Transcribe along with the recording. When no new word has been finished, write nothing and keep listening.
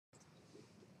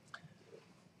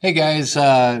Hey guys,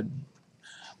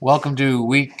 welcome to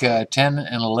week 10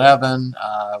 and 11.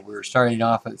 We're starting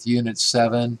off with unit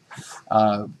 7,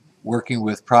 working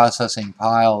with processing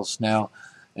piles. Now,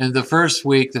 in the first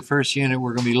week, the first unit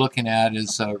we're going to be looking at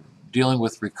is dealing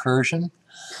with recursion.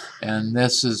 And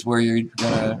this is where you're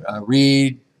going to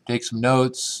read, take some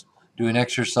notes, do an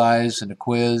exercise and a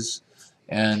quiz,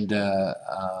 and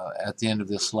at the end of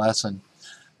this lesson,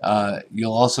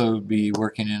 you'll also be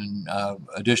working in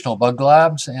additional bug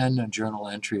labs and journal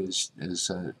entries as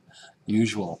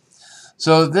usual.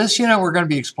 So this unit we're going to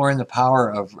be exploring the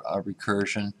power of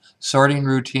recursion, sorting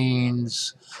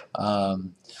routines,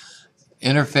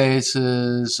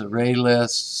 interfaces, array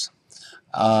lists.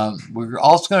 We're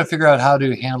also going to figure out how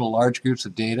to handle large groups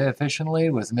of data efficiently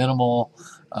with minimal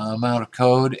amount of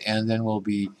code, and then we'll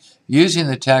be using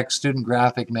the text student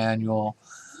graphic manual,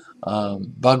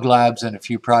 bug labs, and a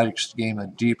few projects to gain a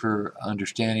deeper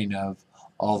understanding of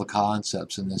all the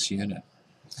concepts in this unit.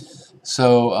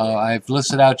 So I've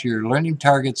listed out your learning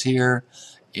targets here,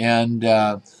 and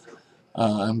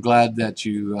I'm glad that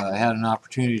you had an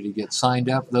opportunity to get signed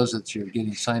up. Those that you're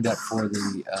getting signed up for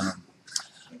the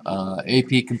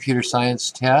AP Computer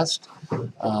Science test,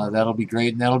 that'll be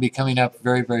great, and that'll be coming up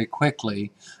very, very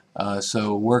quickly.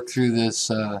 So work through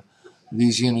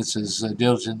these units as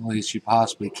diligently as you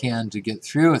possibly can to get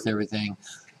through with everything,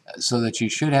 so that you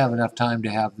should have enough time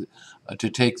to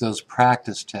take those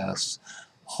practice tests.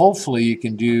 Hopefully you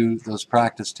can do those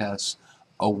practice tests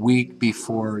a week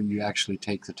before you actually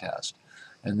take the test,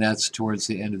 and that's towards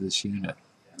the end of this unit.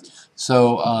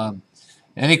 So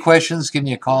any questions, give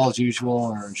me a call as usual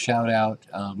or shout out.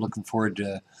 Looking forward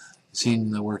to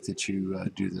seeing the work that you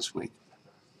do this week.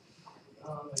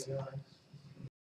 Oh my God.